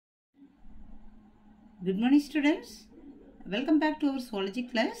Good morning students. Welcome back to our zoology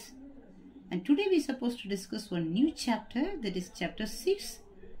class. And today we are supposed to discuss one new chapter, that is chapter 6,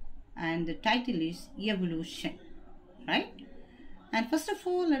 and the title is evolution, right? And first of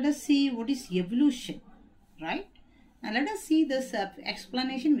all, let us see what is evolution, right? And let us see this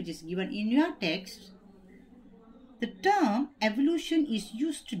explanation which is given in your text. The term evolution is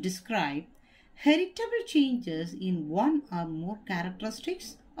used to describe heritable changes in one or more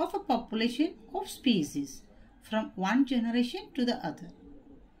characteristics of a population of species from one generation to the other.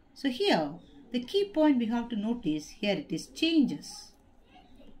 So here the key point we have to notice here, it is changes,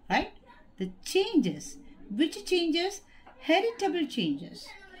 right? The changes. Which changes? Heritable changes.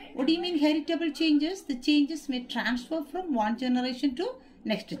 What do you mean heritable changes? The changes may transfer from one generation to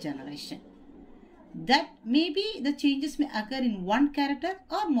next generation. That maybe the changes may occur in one character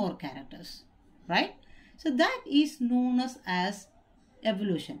or more characters, right? So that is known as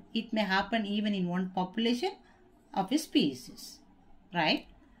evolution. It may happen even in one population of a species, right?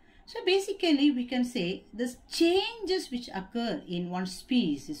 So basically we can say the changes which occur in one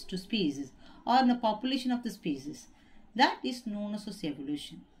species to species or in a population of the species, that is known as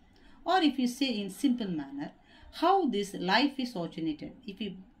evolution. Or if you say in simple manner, how this life is originated.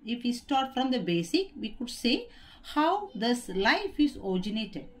 If we start from the basic, we could say how this life is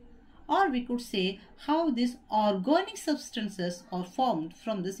originated. Or we could say how these organic substances are formed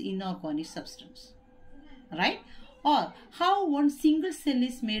from this inorganic substance, right? Or how one single cell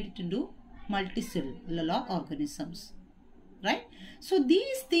is made into multicellular organisms, right? So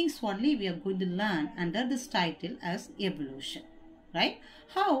these things only we are going to learn under this title as evolution, right?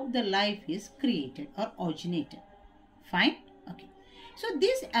 How the life is created or originated. Fine? Okay. So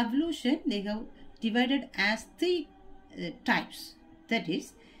this evolution they have divided as three types, that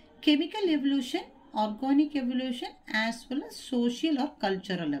is chemical evolution, organic evolution, as well as social or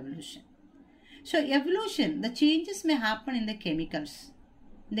cultural evolution. So evolution, the changes may happen in the chemicals.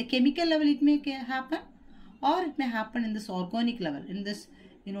 In the chemical level it may happen, or it may happen in this organic level, in this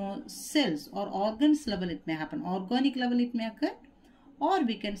cells or organs level it may happen. Organic level it may occur, or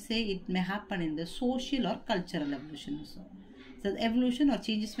we can say it may happen in the social or cultural evolution also. So the evolution or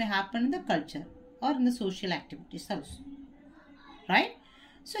changes may happen in the culture or in the social activities also, right?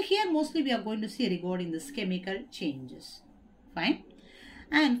 So here mostly we are going to see regarding this chemical changes. Fine.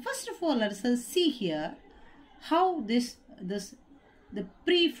 And first of all, let us see here how the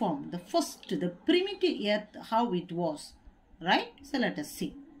preform, the primitive earth, how it was, right? So let us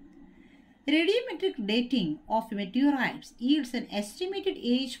see. Radiometric dating of meteorites yields an estimated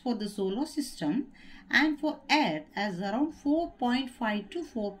age for the solar system and for Earth as around 4.5 to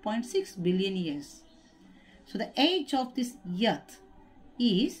 4.6 billion years. So the age of this Earth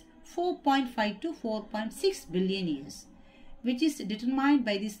is 4.5 to 4.6 billion years, which is determined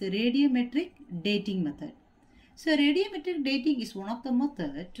by this radiometric dating method. So radiometric dating is one of the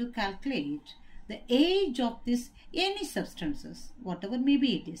methods to calculate the age of this any substances, whatever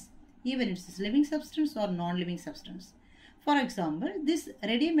maybe it is, even if it is living substance or non-living substance. For example, this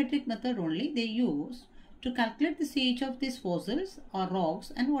radiometric method only they use to calculate the age of these fossils or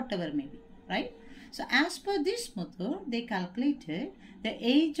rocks and whatever may be, right? So as per this method, they calculated the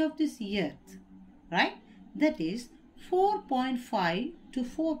age of this earth, right? That is 4.5 to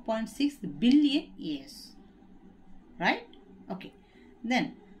 4.6 billion years, right? Okay.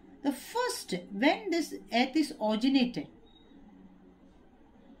 Then the first, when this earth is originated,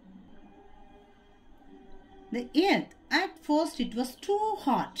 the earth at first it was too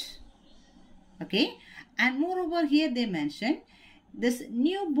hot, okay? And moreover here they mention this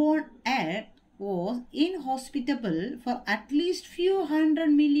newborn earth was inhospitable for at least few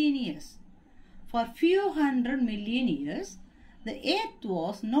hundred million years. For few hundred million years, the earth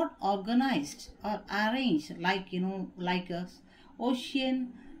was not organized or arranged like, like a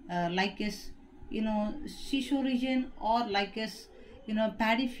ocean, like a, seashore region, or like a,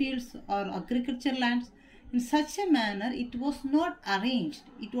 paddy fields or agriculture lands. In such a manner, it was not arranged.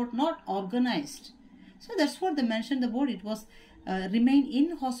 It was not organized. So that's what they mentioned about it was remain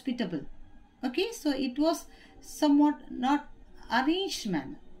inhospitable. Okay, so it was somewhat not arranged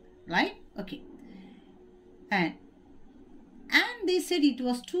manner, right? Okay. And they said it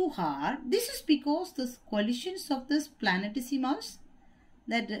was too hard. This is because the collisions of this planetesimals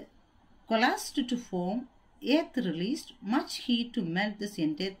that collapsed to form Earth released much heat to melt this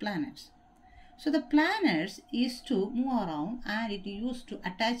entire planets. So the planets used to move around and it used to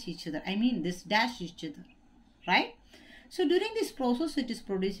attach each other. I mean this dash each other, right? So during this process it is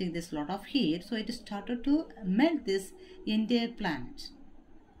producing this lot of heat. So it started to melt this entire planet,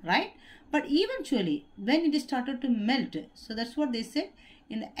 right? But eventually when it started to melt, so that's what they said,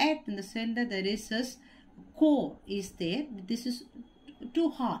 in the earth, in the center, there is this core is there. This is too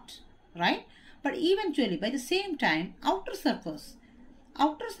hot, right? But eventually, by the same time, outer surface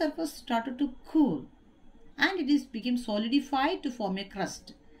started to cool, and it is became solidified to form a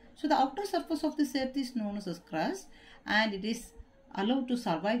crust. So the outer surface of this earth is known as crust, and it is allowed to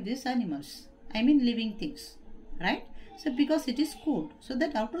survive these animals. I mean living things, right? So because it is cooled, so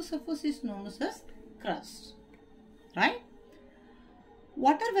that outer surface is known as crust, right?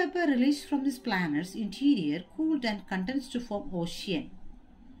 Water vapor released from this planet's interior cooled and condensed to form ocean.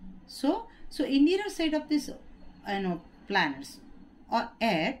 So interior side of this planets or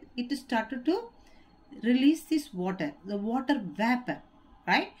earth, it started to release this water, the water vapor,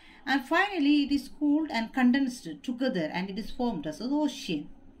 right? And finally it is cooled and condensed together, and it is formed as an ocean.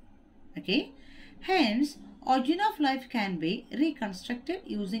 Okay, hence origin of life can be reconstructed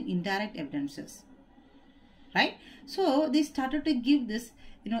using indirect evidences, right? So they started to give this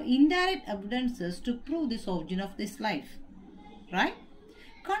indirect evidences to prove this origin of this life, right?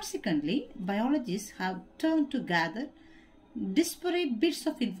 Consequently, biologists have turned to gather disparate bits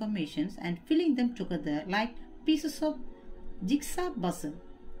of information and filling them together like pieces of jigsaw puzzle.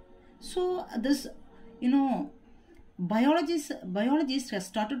 So this biologists have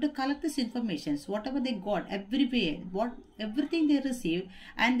started to collect this information, whatever they got everywhere, everything they received,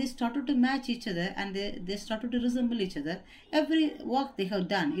 and they started to match each other, and they started to resemble each other. Every work they have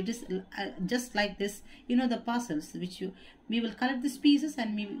done, it is just like this, the puzzles which we will collect these pieces,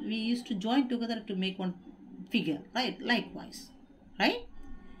 and we used to join together to make one figure, right? Likewise, right?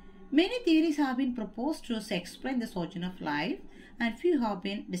 Many theories have been proposed to explain the origin of life, and few have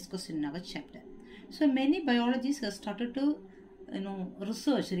been discussed in our chapter. So many biologists have started to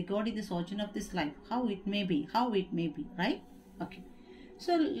research regarding this origin of this life, how it may be, right? Okay.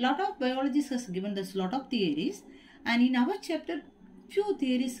 So a lot of biologists has given this lot of theories, and in our chapter few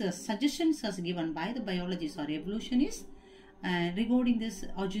theories suggestions as given by the biologists or evolutionists regarding this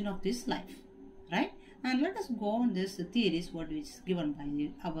origin of this life, right? And let us go on this theories what is given by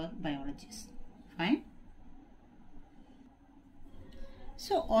our biologists. Fine.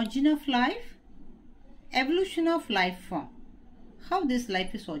 So origin of life, evolution of life form, how this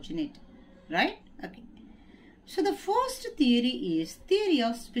life is originated, right? Okay. So the first theory is theory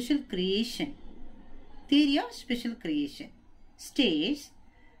of special creation. Theory of special creation states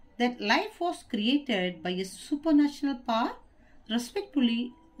that life was created by a supernatural power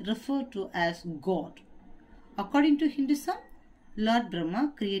respectfully referred to as God. According to Hinduism, Lord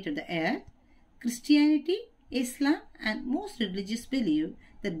Brahma created the earth. Christianity, Islam, and most religions believe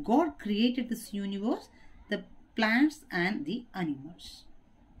that God created this universe, the plants and the animals.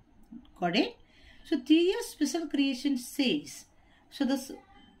 Got it? So theory of special creation says, so this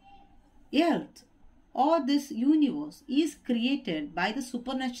earth or this universe is created by the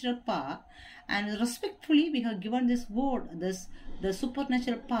supernatural power, and respectfully we have given this word, the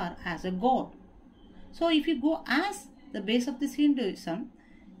supernatural power, as a God. So if you go as the base of this Hinduism,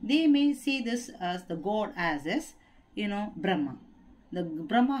 they may see this as the God as is, Brahma. The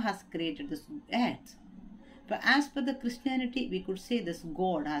Brahma has created this earth. But as per the Christianity, we could say this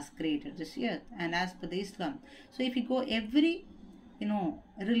God has created this earth. And as per the Islam, so if you go every,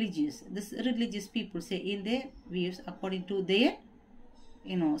 religious people say in their views according to their,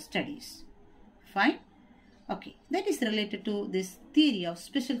 studies. Fine. Okay, that is related to this theory of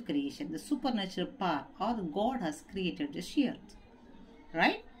special creation, the supernatural power, or the God has created this earth,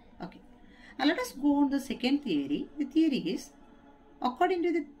 right? Okay, now let us go on the second theory. The theory is according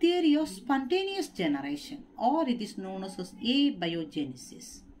to the theory of spontaneous generation, or it is known as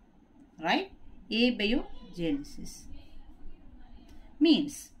abiogenesis, right? Abiogenesis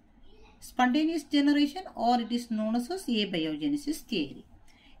means spontaneous generation, or it is known as abiogenesis theory.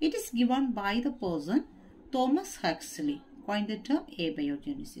 It is given by the person Thomas Huxley, coined the term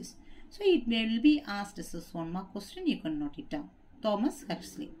abiogenesis. So it will be asked as a 1 mark question, you can note it down. Thomas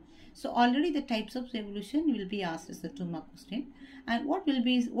Huxley. So already the types of evolution will be asked as a 2 mark question, and what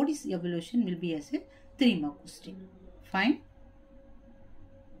is evolution will be as a 3 mark question. Fine.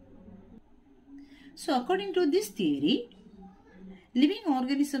 So according to this theory, living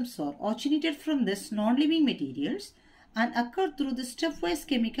organisms are originated from this non-living materials and occur through the stepwise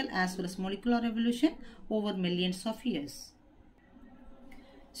chemical as well as molecular evolution over millions of years.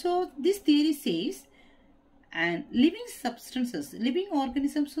 So this theory says, and living substances, living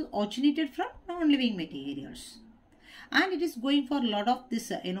organisms are originated from non-living materials, and it is going for a lot of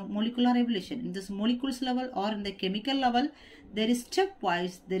this molecular evolution. In this molecules level or in the chemical level, there is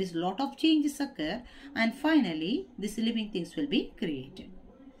stepwise, there is lot of changes occur, and finally these living things will be created.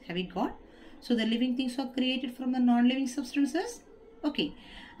 Have we got? So the living things are created from the non-living substances. Okay,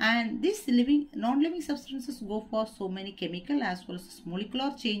 and these living, non-living substances go for so many chemical as well as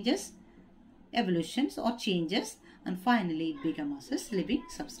molecular changes, evolutions or changes, and finally it becomes as living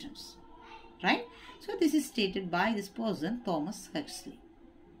substance, right? So this is stated by this person Thomas Huxley,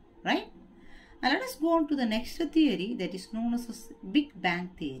 right? And let us go on to the next theory, that is known as Big Bang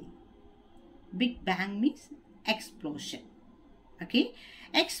theory. Big Bang means explosion. Okay,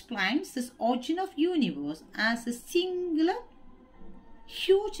 explains this origin of universe as a singular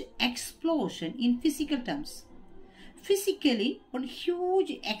huge explosion in physical terms. Physically, one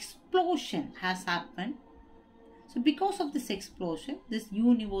huge explosion has happened. So because of this explosion, this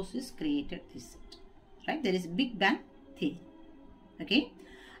universe is created. This, right? There is Big Bang theory. Okay,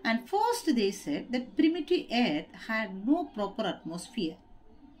 and first they said that primitive Earth had no proper atmosphere,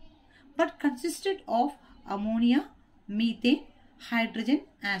 but consisted of ammonia, methane, hydrogen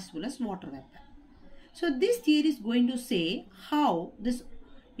as well as water vapor. So this theory is going to say how this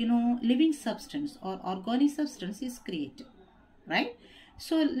living substance or organic substance is created, right?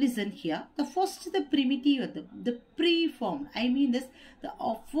 So listen here, the first, the primitive, the preformed, I mean this, the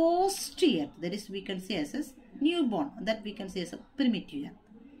first earth, that is we can say as a newborn, that we can say as a primitive earth,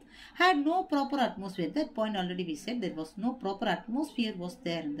 had no proper atmosphere. That point already we said there was no proper atmosphere was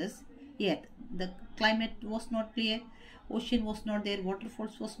there in this earth. The climate was not clear, ocean was not there,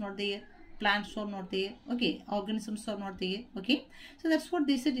 waterfalls was not there, plants are not there, okay, organisms are not there, okay. So that's what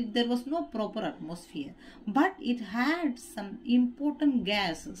they said, there was no proper atmosphere, but it had some important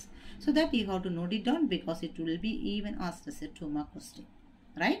gases. So that you have to note it down because it will be even asked as a 2-mark question,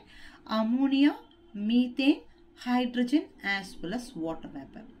 right? Ammonia, methane, hydrogen as well as water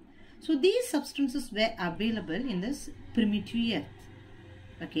vapor. So these substances were available in this primitive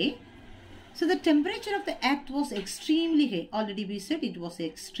earth, okay. So the temperature of the earth was extremely high. Already we said it was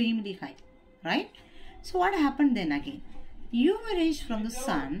extremely high, right? So what happened then again? UV rays from the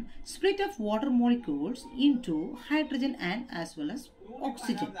sun split up water molecules into hydrogen and as well as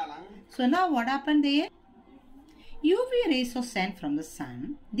oxygen. So now what happened there? UV rays are sent from the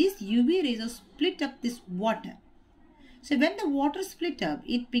sun. These UV rays are split up this water. So when the water split up,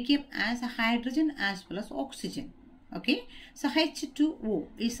 it became as a hydrogen as well as oxygen. Okay, so H2O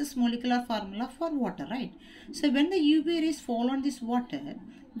is this molecular formula for water, right? So when the UV rays fall on this water,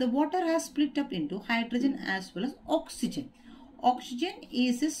 the water has split up into hydrogen as well as oxygen. Oxygen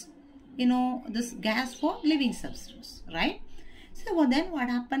is this, this gas for living substance, right? So then what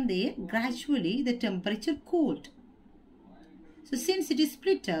happened there? Gradually the temperature cooled. So since it is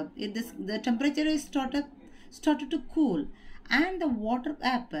split up, the temperature is started to cool and the water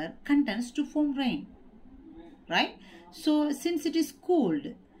vapor condensed to form rain. Right? So since it is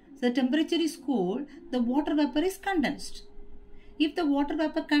cooled, the temperature is cooled, the water vapor is condensed. If the water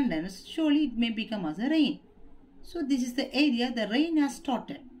vapor condensed, surely it may become as a rain. So this is the area the rain has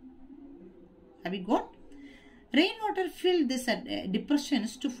started. Have you got? Rainwater filled these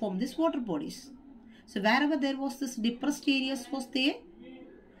depressions to form these water bodies. So wherever there was this depressed areas was there,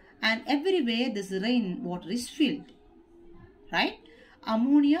 and everywhere this rainwater is filled. Right?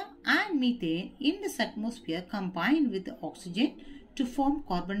 Ammonia and methane in this atmosphere combined with the oxygen to form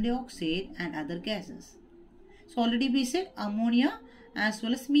carbon dioxide and other gases. So already we said ammonia as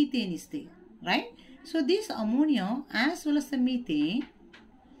well as methane is there, right? So this ammonia as well as the methane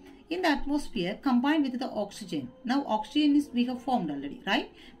in the atmosphere combined with the oxygen. Now oxygen is we have formed already,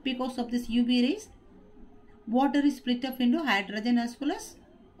 right? Because of this UV rays, water is split up into hydrogen as well as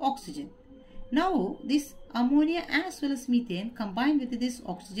oxygen. Now this ammonia as well as methane combined with this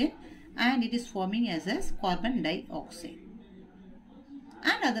oxygen and it is forming as a carbon dioxide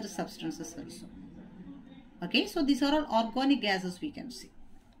and other substances also. Okay, so these are all organic gases we can see.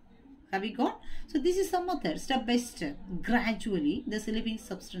 Have we got? So this is the method, step by step. Gradually this living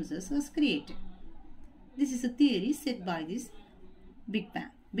substances was created. This is a theory set by this Big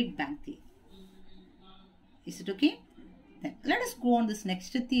Bang theory. Is it okay? Then let us go on this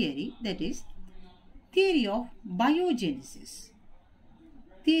next theory, that is theory of biogenesis.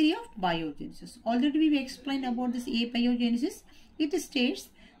 Theory of biogenesis. Already we explained about this abiogenesis. It states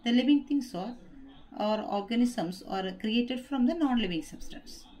the living things or organisms are created from the non-living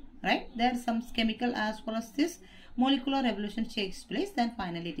substance. Right? There are some chemical as well as this molecular evolution takes place. Then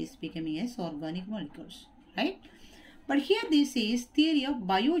finally it is becoming as organic molecules. Right? But here this is theory of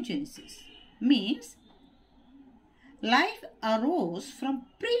biogenesis. Means life arose from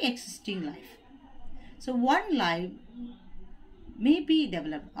pre-existing life. So one life may be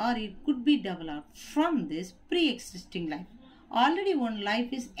developed or it could be developed from this pre-existing life. Already one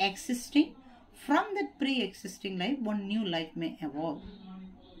life is existing. From that pre-existing life, one new life may evolve.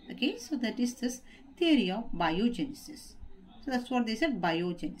 Okay, so that is this theory of biogenesis. So that's what they said,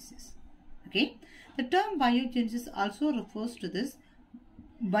 biogenesis. Okay. The term biogenesis also refers to this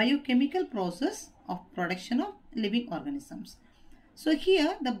biochemical process of production of living organisms. So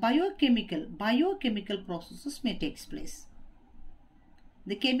here the biochemical processes may take place.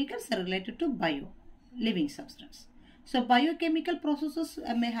 The chemicals are related to living substance. So biochemical processes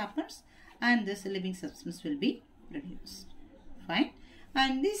may happen and this living substance will be produced. Fine.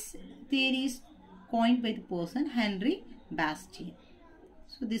 And this theory is coined by the person Henry Bastian.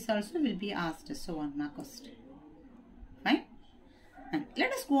 So this also will be asked as a 1 mark question. Fine. And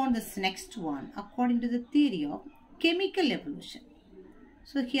let us go on this next one according to the theory of chemical evolution.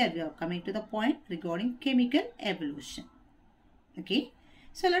 So here we are coming to the point regarding chemical evolution. Okay.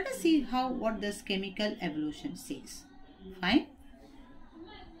 So let us see what this chemical evolution says. Fine.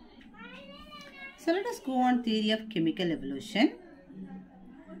 So let us go on theory of chemical evolution.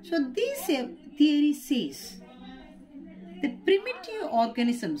 So this theory says the primitive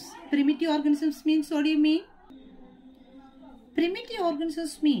organisms means, what do you mean? Primitive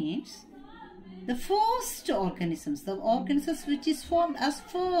organisms means the first organisms, the organisms which is formed as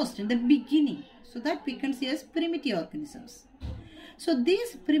first in the beginning. So that we can see as primitive organisms. So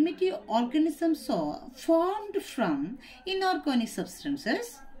these primitive organisms are formed from inorganic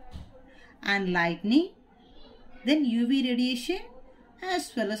substances and lightning, then UV radiation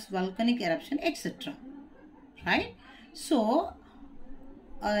as well as volcanic eruption, etc. Right? So,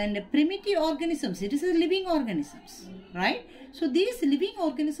 and primitive organisms, it is a living organisms, right? So these living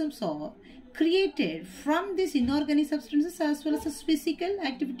organisms are created from these inorganic substances as well as physical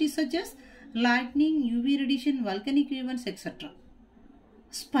activities such as lightning, UV radiation, volcanic events, etc.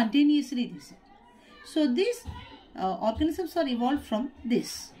 Spontaneously this. So these organisms are evolved from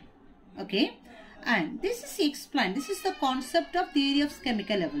this. Okay. And this is explained. This is the concept of theory of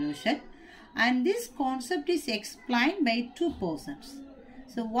chemical evolution. And this concept is explained by two persons.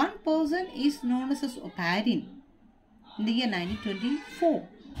 So one person is known as Oparin in the year 1924.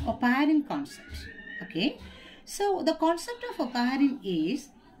 Oparin concept. Okay. So the concept of Oparin is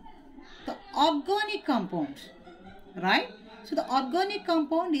the organic compound. Right. So the organic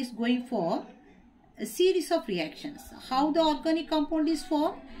compound is going for a series of reactions. How the organic compound is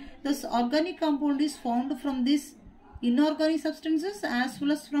formed? This organic compound is formed from these inorganic substances as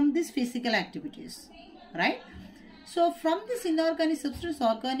well as from these physical activities. Right? So from this inorganic substance,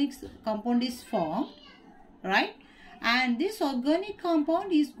 organic compound is formed. Right? And this organic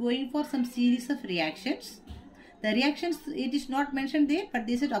compound is going for some series of reactions. The reactions, it is not mentioned there, but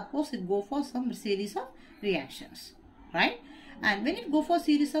they said of course it go for some series of reactions. Right? And when it go for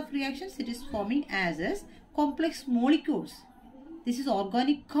series of reactions, it is forming as complex molecules. This is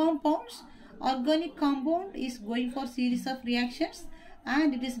organic compounds. Organic compound is going for series of reactions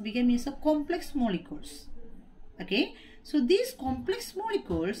and it is becoming as a complex molecules. Okay. So these complex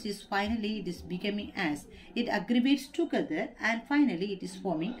molecules is finally it is becoming as it aggregates together and finally it is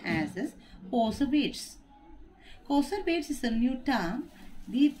forming as conservates. Conservates is a new term.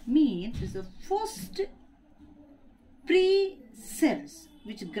 It means is the first pre-cells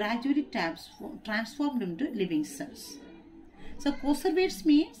which gradually transformed into living cells. So conservates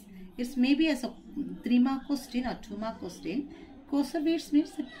means it's maybe as a 3-mark question or 2-mark question. Conservates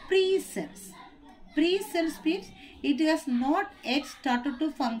means pre-cells. Pre-cells means it has not yet started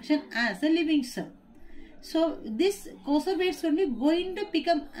to function as a living cell. So this conservates only going to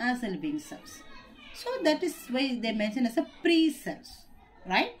become as a living cells. So that is why they mention as a pre-cells.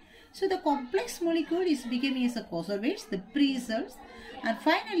 Right? So the complex molecule is becoming as a conservates, the pre-cells, and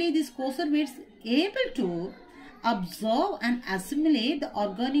finally this conservates able to absorb and assimilate the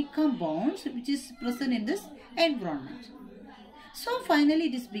organic compounds which is present in this environment. So finally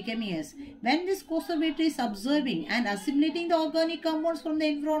it is becoming as when this conservator is absorbing and assimilating the organic compounds from the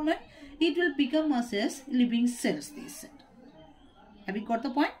environment, it will become as living cells, they said. Have you got the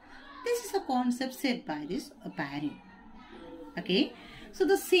point? This is a concept said by this Oparin. Okay. So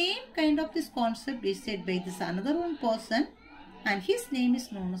the same kind of this concept is said by this another one person and his name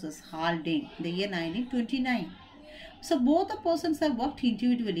is known as Haldane in the year 1929. So both the persons have worked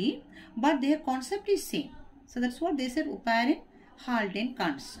individually but their concept is same. So that's what they said Oparin Haldane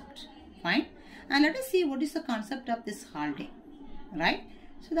concept. Fine. And let us see what is the concept of this Haldane. Right.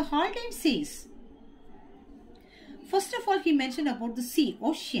 So the Haldane says, first of all he mentioned about the sea,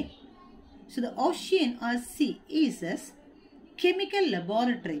 ocean. So the ocean or sea is a chemical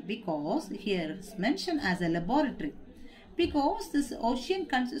laboratory because here it's mentioned as a laboratory because this ocean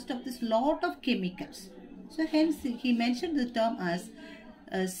consists of this lot of chemicals. So hence he mentioned the term as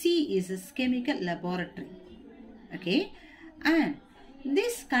sea is a chemical laboratory. Okay. And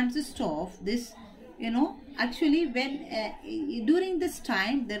this consists of this actually when during this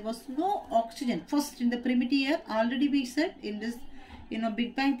time there was no oxygen. First in the primitive year, already we said in this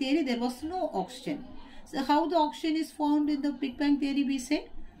Big Bang theory, there was no oxygen. So how the oxygen is found in the Big Bang theory? We said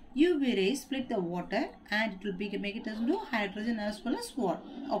UV rays split the water and it will make it into hydrogen as well as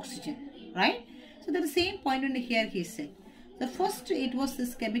oxygen, right? So that's the same point in here he said. The first, it was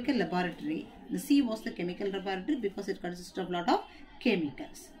this chemical laboratory. The sea was the chemical laboratory because it consists of a lot of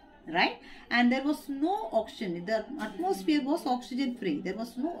chemicals, right? And there was no oxygen. The atmosphere was oxygen free. There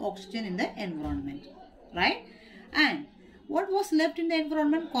was no oxygen in the environment, right? And what was left in the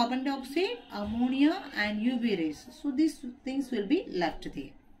environment? Carbon dioxide, ammonia and UV rays. So these things will be left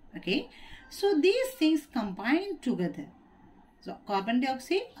there, okay? So these things combine together. So carbon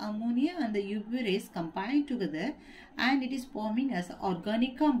dioxide, ammonia and the UV rays combine together and it is forming as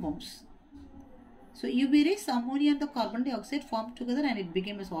organic compounds. So UV rays, ammonia and the carbon dioxide formed together and it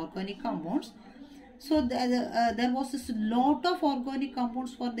became as organic compounds. So there was this lot of organic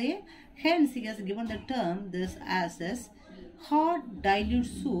compounds for there. Hence he has given the term this as hard dilute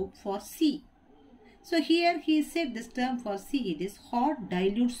soup for sea. So here he said this term for sea, it is hard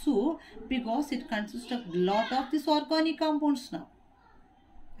dilute soup because it consists of lot of these organic compounds now.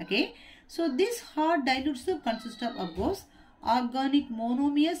 Okay. So this hard dilute soup consists of course organic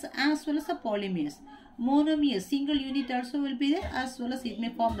monomers as well as a polymers. Monomers, single unit also will be there, as well as it may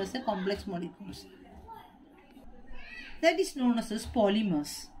form as a complex molecules. That is known as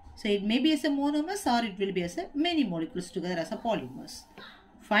polymers. So it may be as a monomers or it will be as a many molecules together as a polymers.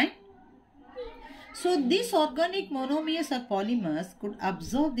 Fine. So these organic monomers or polymers could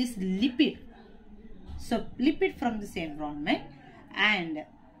absorb this lipid. So lipid from this environment and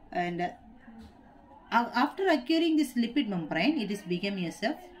after acquiring this lipid membrane, it is becoming as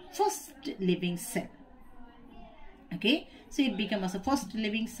a first living cell. Okay, so it becomes as a first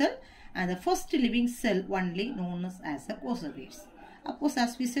living cell, and the first living cell only known as a conservates. Of course,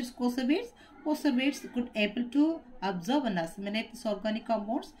 as we said, conservates could able to absorb and assimilate these organic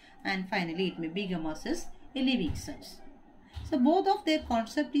compounds, and finally it may become as a living cells. So both of their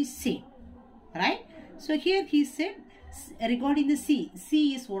concept is same, right? So here he said regarding the sea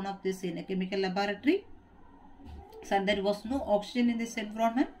is one of this in a chemical laboratory. So there was no oxygen in this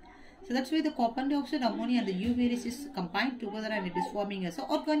environment. So that's why the carbon dioxide, ammonia and the UV rays is combined together and it is forming as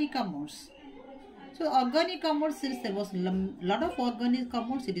organic compounds. So organic compounds, since there was a lot of organic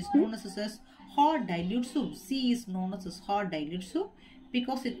compounds, it is known as hard dilute soup. C is known as hard dilute soup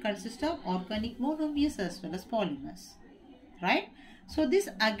because it consists of organic monomers as well as polymers, right? So this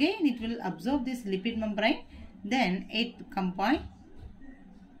again it will absorb this lipid membrane, then it combine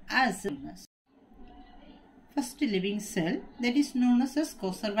as polymers. First living cell, that is known as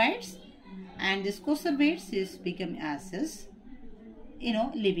conservates, and this conservates is become as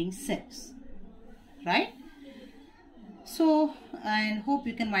living cells, right? So and hope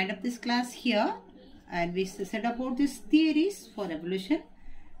you can wind up this class here, and we said about these theories for evolution.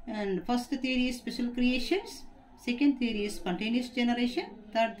 And first theory is special creations, second theory is spontaneous generation,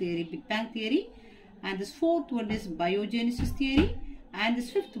 third theory Big Bang theory, and this fourth one is biogenesis theory, and this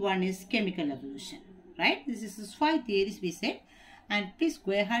fifth one is chemical evolution. Right, this is 5 theories we said, and please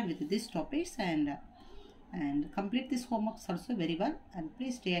go ahead with these topics and complete this homeworks also very well, and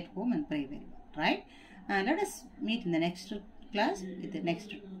please stay at home and pray very well, right? And let us meet in the next class with the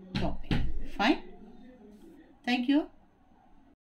next topic. Fine. Thank you.